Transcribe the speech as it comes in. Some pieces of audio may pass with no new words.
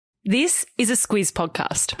This is a Squiz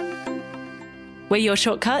podcast. We're your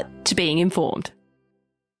shortcut to being informed.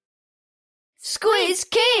 Squiz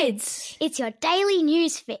Kids! It's your daily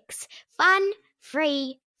news fix. Fun,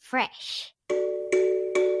 free, fresh.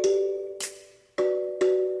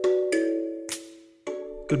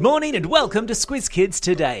 Good morning and welcome to Squiz Kids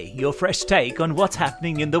Today, your fresh take on what's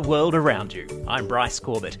happening in the world around you. I'm Bryce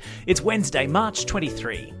Corbett. It's Wednesday, March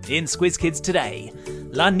 23. In Squiz Kids Today,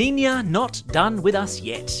 La Niña not done with us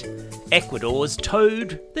yet. Ecuador's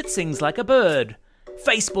toad that sings like a bird.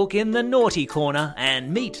 Facebook in the naughty corner,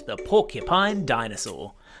 and meet the porcupine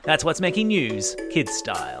dinosaur. That's what's making news, kids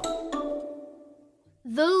style.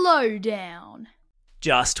 The Lowdown.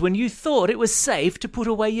 Just when you thought it was safe to put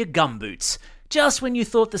away your gumboots, just when you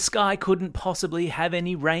thought the sky couldn't possibly have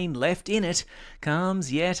any rain left in it, comes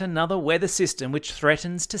yet another weather system which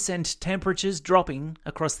threatens to send temperatures dropping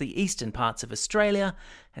across the eastern parts of Australia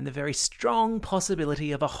and the very strong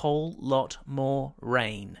possibility of a whole lot more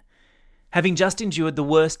rain. Having just endured the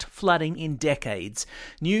worst flooding in decades,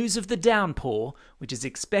 news of the downpour, which is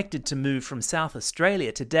expected to move from South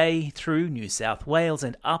Australia today through New South Wales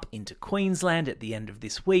and up into Queensland at the end of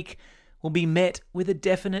this week, will be met with a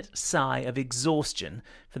definite sigh of exhaustion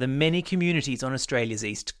for the many communities on Australia's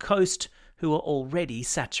east coast who are already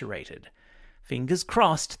saturated. Fingers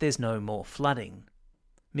crossed there's no more flooding.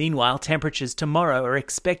 Meanwhile, temperatures tomorrow are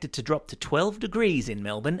expected to drop to 12 degrees in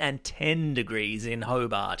Melbourne and 10 degrees in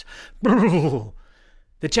Hobart.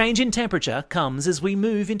 The change in temperature comes as we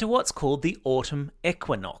move into what's called the autumn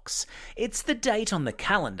equinox. It's the date on the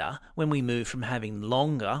calendar when we move from having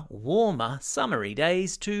longer, warmer, summery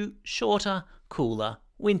days to shorter, cooler,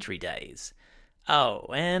 wintry days. Oh,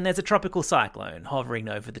 and there's a tropical cyclone hovering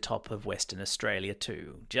over the top of Western Australia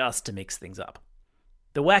too, just to mix things up.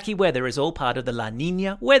 The wacky weather is all part of the La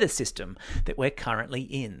Niña weather system that we're currently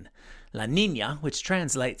in. La Niña, which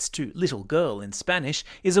translates to little girl in Spanish,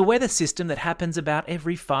 is a weather system that happens about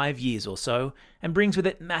every 5 years or so and brings with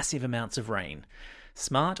it massive amounts of rain.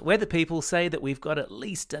 Smart weather people say that we've got at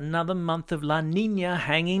least another month of La Niña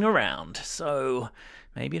hanging around, so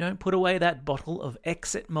maybe don't put away that bottle of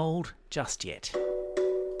exit mould just yet.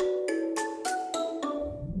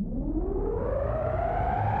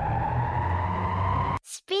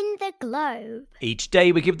 Spin the globe. Each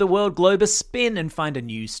day we give the world globe a spin and find a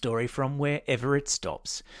news story from wherever it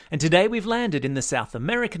stops. And today we've landed in the South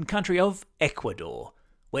American country of Ecuador,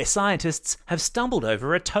 where scientists have stumbled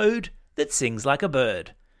over a toad that sings like a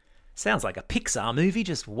bird. Sounds like a Pixar movie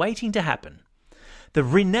just waiting to happen. The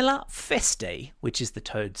Rhinella feste, which is the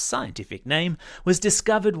toad's scientific name, was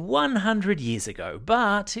discovered 100 years ago,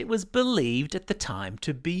 but it was believed at the time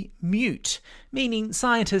to be mute, meaning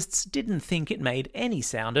scientists didn't think it made any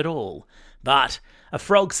sound at all. But a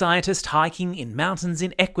frog scientist hiking in mountains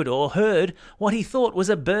in Ecuador heard what he thought was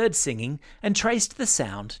a bird singing and traced the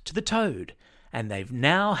sound to the toad, and they've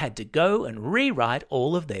now had to go and rewrite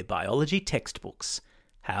all of their biology textbooks.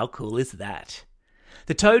 How cool is that?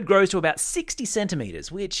 The toad grows to about 60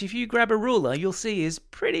 centimetres, which if you grab a ruler you'll see is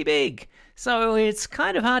pretty big. So it's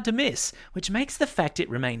kind of hard to miss, which makes the fact it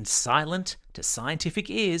remained silent to scientific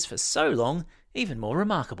ears for so long even more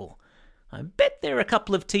remarkable. I bet there are a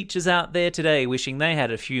couple of teachers out there today wishing they had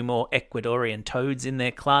a few more Ecuadorian toads in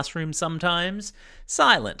their classroom sometimes.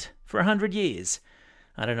 Silent for 100 years.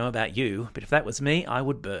 I don't know about you, but if that was me, I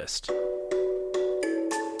would burst.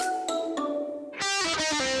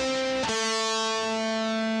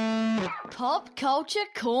 Pop Culture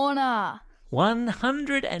Corner.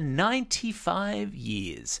 195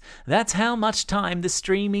 years. That's how much time the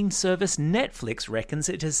streaming service Netflix reckons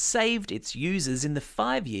it has saved its users in the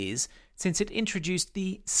 5 years since it introduced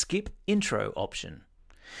the skip intro option.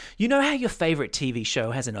 You know how your favourite TV show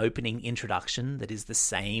has an opening introduction that is the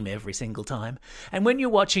same every single time? And when you're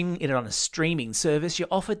watching it on a streaming service, you're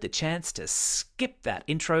offered the chance to skip that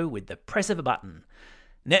intro with the press of a button.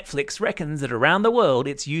 Netflix reckons that around the world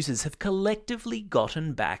its users have collectively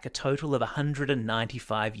gotten back a total of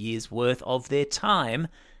 195 years worth of their time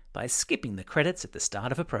by skipping the credits at the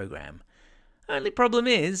start of a program. Only problem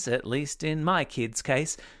is, at least in my kids'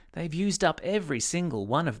 case, they've used up every single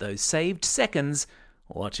one of those saved seconds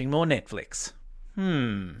watching more Netflix.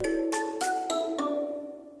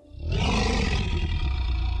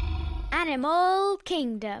 Animal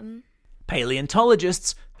Kingdom.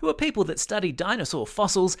 Paleontologists, who are people that study dinosaur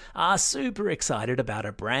fossils, are super excited about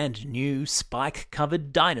a brand new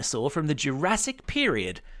spike-covered dinosaur from the Jurassic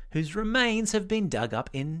period, whose remains have been dug up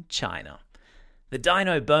in China. The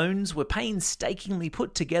dino bones were painstakingly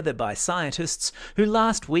put together by scientists who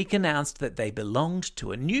last week announced that they belonged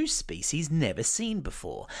to a new species never seen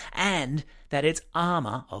before, and that its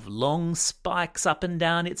armour of long spikes up and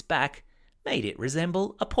down its back made it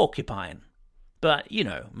resemble a porcupine. But,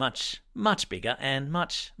 much, much bigger and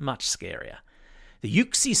much, much scarier. The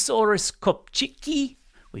Euxysaurus kopchiki,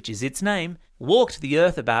 which is its name, walked the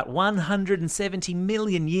earth about 170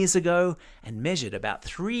 million years ago and measured about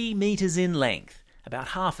 3 metres in length, about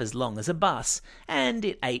half as long as a bus, and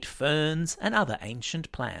it ate ferns and other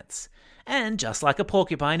ancient plants. And just like a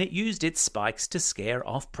porcupine, it used its spikes to scare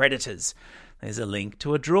off predators. There's a link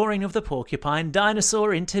to a drawing of the porcupine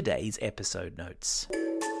dinosaur in today's episode notes.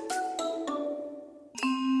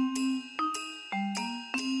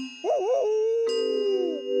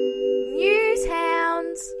 News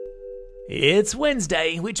hounds. It's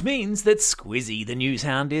Wednesday, which means that Squizzy the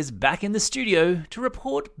Newshound is back in the studio to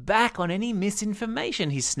report back on any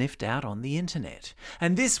misinformation he's sniffed out on the internet.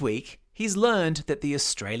 And this week, he's learned that the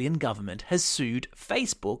Australian government has sued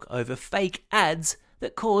Facebook over fake ads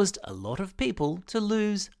that caused a lot of people to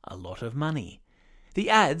lose a lot of money. The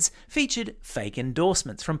ads featured fake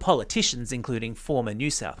endorsements from politicians including former New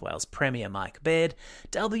South Wales Premier Mike Baird,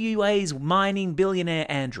 WA's mining billionaire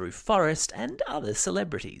Andrew Forrest, and other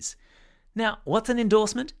celebrities. Now, what's an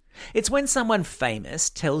endorsement? It's when someone famous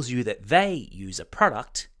tells you that they use a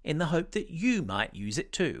product in the hope that you might use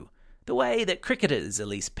it too. The way that cricketers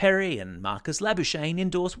Elise Perry and Marcus Labuschagne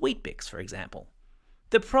endorse Weet-Bix, for example.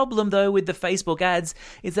 The problem, though, with the Facebook ads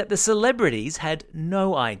is that the celebrities had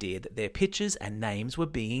no idea that their pictures and names were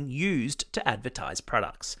being used to advertise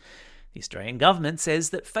products. The Australian government says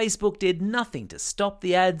that Facebook did nothing to stop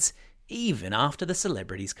the ads, even after the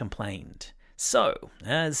celebrities complained. So,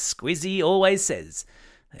 as Squizzy always says,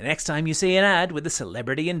 the next time you see an ad with a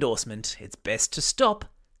celebrity endorsement, it's best to stop,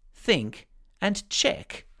 think, and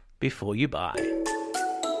check before you buy.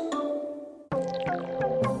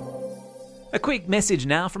 A quick message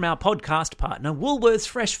now from our podcast partner, Woolworths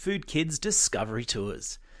Fresh Food Kids Discovery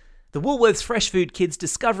Tours. The Woolworths Fresh Food Kids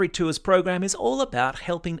Discovery Tours program is all about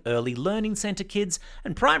helping early learning centre kids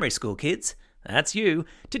and primary school kids, that's you,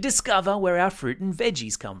 to discover where our fruit and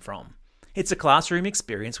veggies come from. It's a classroom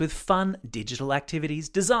experience with fun digital activities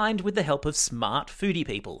designed with the help of smart foodie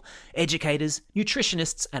people, educators,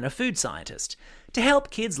 nutritionists and a food scientist, to help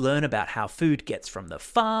kids learn about how food gets from the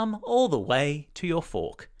farm all the way to your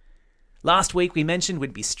fork. Last week we mentioned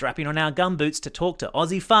we'd be strapping on our gumboots to talk to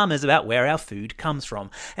Aussie farmers about where our food comes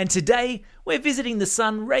from. And today we're visiting the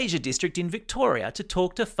Sunraysia district in Victoria to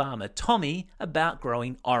talk to farmer Tommy about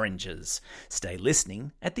growing oranges. Stay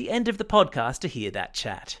listening at the end of the podcast to hear that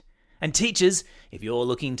chat. And teachers, if you're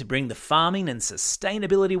looking to bring the farming and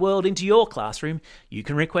sustainability world into your classroom, you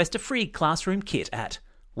can request a free classroom kit at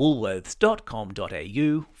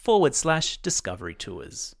woolworths.com.au/discovery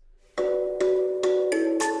tours.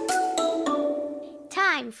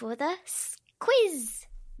 Time for the quiz.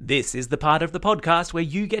 This is the part of the podcast where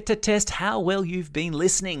you get to test how well you've been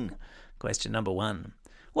listening. Question number 1.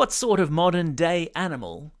 What sort of modern-day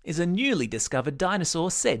animal is a newly discovered dinosaur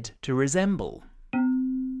said to resemble?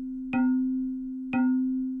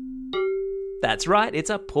 That's right,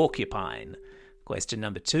 it's a porcupine. Question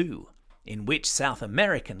number 2. In which South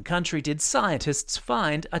American country did scientists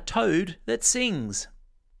find a toad that sings?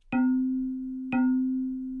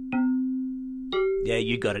 Yeah,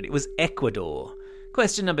 you got it. It was Ecuador.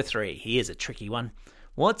 Question number 3. Here's a tricky one.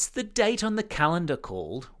 What's the date on the calendar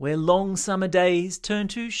called where long summer days turn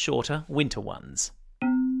to shorter winter ones?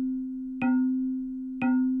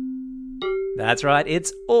 That's right,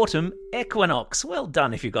 it's autumn equinox. Well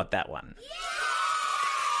done if you got that one.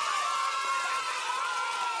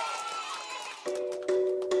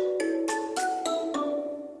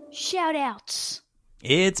 Shout outs.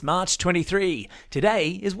 It's March 23.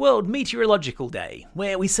 Today is World Meteorological Day,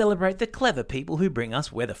 where we celebrate the clever people who bring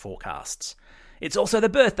us weather forecasts. It's also the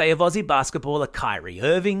birthday of Aussie basketballer Kyrie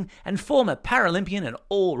Irving and former Paralympian and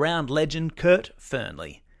all-round legend Kurt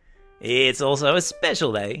Fearnley. It's also a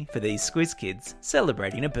special day for these Squiz kids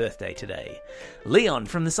celebrating a birthday today. Leon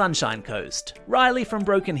from the Sunshine Coast, Riley from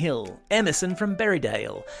Broken Hill, Emerson from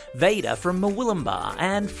Berrydale, Vader from Murwillumbah,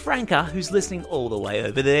 and Franca, who's listening all the way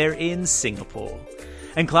over there in Singapore.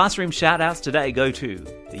 And classroom shout-outs today go to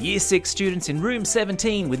the Year 6 students in Room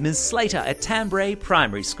 17 with Ms Slater at Tambray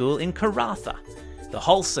Primary School in Karratha, the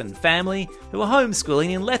Holson family who are homeschooling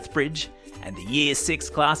in Lethbridge, and the Year 6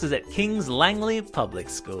 classes at King's Langley Public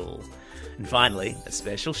School. And finally, a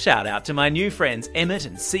special shout out to my new friends Emmett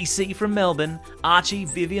and CC from Melbourne, Archie,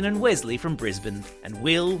 Vivian and Wesley from Brisbane, and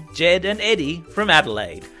Will, Jed and Eddie from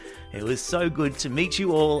Adelaide. It was so good to meet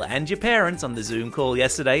you all and your parents on the Zoom call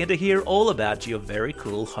yesterday and to hear all about your very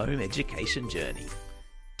cool home education journey.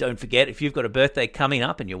 Don't forget, if you've got a birthday coming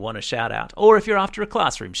up and you want a shout out, or if you're after a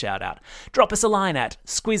classroom shout out, drop us a line at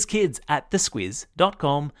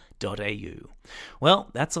squizkids@thesquiz.com.au. Well,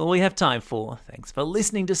 that's all we have time for. Thanks for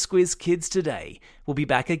listening to Squiz Kids today. We'll be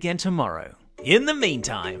back again tomorrow. In the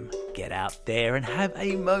meantime, get out there and have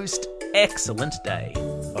a most excellent day.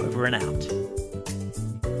 Over and out.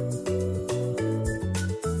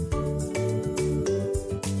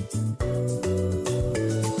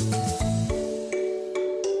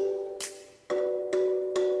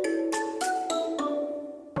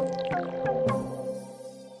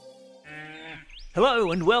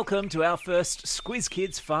 Hello and welcome to our first Squiz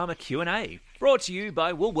Kids Farmer Q&A, brought to you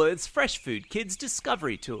by Woolworths Fresh Food Kids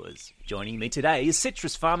Discovery Tours. Joining me today is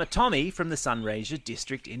citrus farmer Tommy from the Sunraysia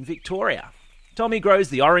district in Victoria. Tommy grows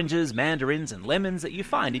the oranges, mandarins and lemons that you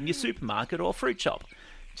find in your supermarket or fruit shop.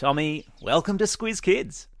 Tommy, welcome to Squiz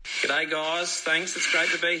Kids. G'day guys, thanks, it's great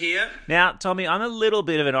to be here. Now, Tommy, I'm a little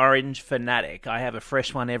bit of an orange fanatic. I have a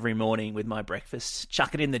fresh one every morning with my breakfast,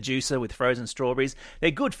 chuck it in the juicer with frozen strawberries. They're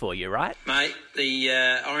good for you, right? Mate, the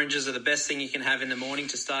oranges are the best thing you can have in the morning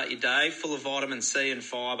to start your day, full of vitamin C and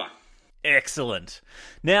fibre. Excellent.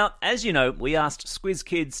 Now, as you know, we asked Squiz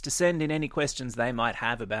Kids to send in any questions they might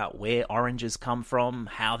have about where oranges come from,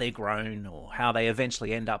 how they're grown, or how they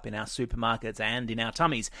eventually end up in our supermarkets and in our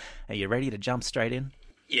tummies. Are you ready to jump straight in?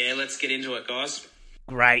 Yeah, let's get into it, guys.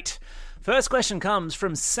 Great. First question comes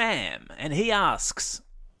from Sam, and he asks,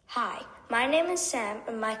 Hi, my name is Sam,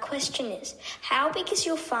 and my question is, how big is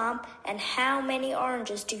your farm and how many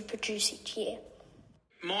oranges do you produce each year?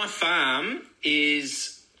 My farm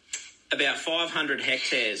is about 500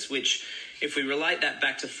 hectares, which, if we relate that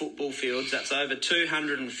back to football fields, that's over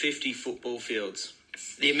 250 football fields.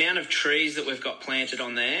 The amount of trees that we've got planted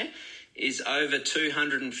on there is over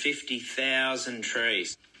 250,000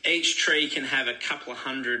 trees. Each tree can have a couple of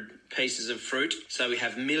hundred pieces of fruit, so we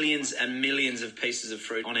have millions and millions of pieces of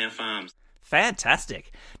fruit on our farms.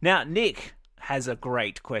 Fantastic. Now, Nick has a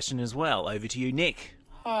great question as well. Over to you, Nick.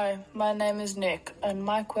 Hi, my name is Nick, and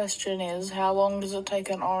my question is, how long does it take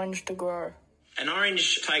an orange to grow? An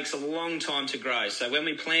orange takes a long time to grow, so when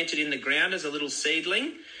we plant it in the ground as a little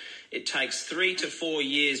seedling, it takes 3 to 4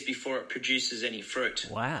 years before it produces any fruit.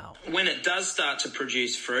 Wow. When it does start to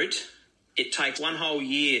produce fruit, it takes 1 whole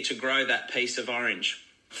year to grow that piece of orange.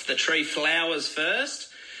 The tree flowers first,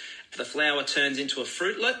 the flower turns into a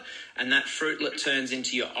fruitlet, and that fruitlet turns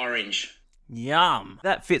into your orange. Yum.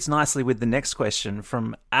 That fits nicely with the next question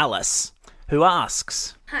from Alice, who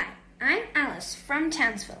asks, Hi, I'm Alice from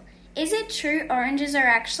Townsville. Is it true oranges are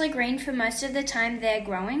actually green for most of the time they're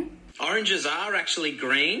growing? Oranges are actually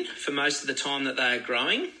green for most of the time that they are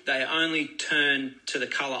growing. They only turn to the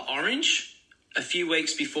colour orange a few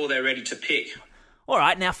weeks before they're ready to pick. All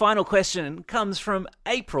right, now final question comes from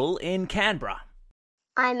April in Canberra.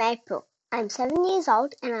 I'm April. I'm 7 years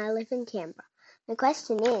old and I live in Canberra. The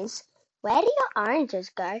question is, where do your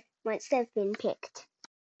oranges go once they've been picked?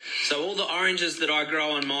 So all the oranges that I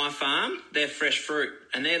grow on my farm, they're fresh fruit,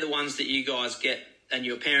 and they're the ones that you guys get and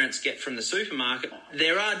your parents get from the supermarket.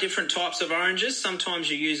 There are different types of oranges.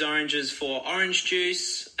 Sometimes you use oranges for orange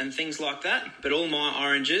juice and things like that, but all my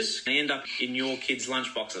oranges end up in your kids'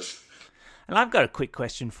 lunchboxes. And I've got a quick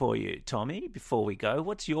question for you, Tommy, before we go.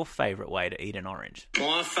 What's your favourite way to eat an orange?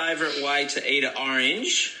 My favourite way to eat an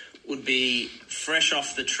orange would be fresh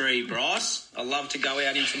off the tree, Bryce. I love to go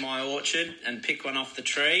out into my orchard and pick one off the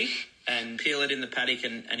tree and peel it in the paddock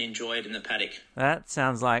and enjoy it in the paddock. That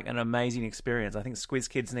sounds like an amazing experience. I think Squiz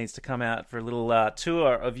Kids needs to come out for a little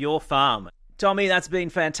tour of your farm. Tommy, that's been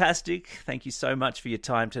fantastic. Thank you so much for your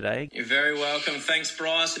time today. You're very welcome. Thanks,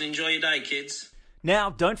 Bryce, and enjoy your day, kids.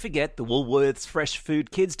 Now, don't forget the Woolworths Fresh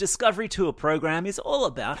Food Kids Discovery Tour program is all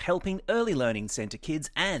about helping early learning centre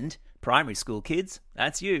kids and primary school kids,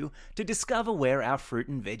 that's you, to discover where our fruit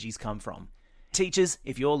and veggies come from. Teachers,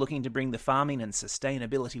 if you're looking to bring the farming and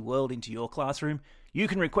sustainability world into your classroom, you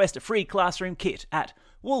can request a free classroom kit at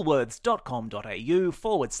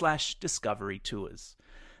woolworths.com.au/discovery tours.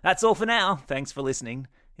 That's all for now. Thanks for listening.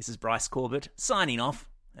 This is Bryce Corbett signing off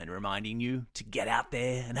and reminding you to get out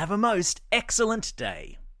there and have a most excellent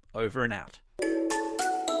day. Over and out.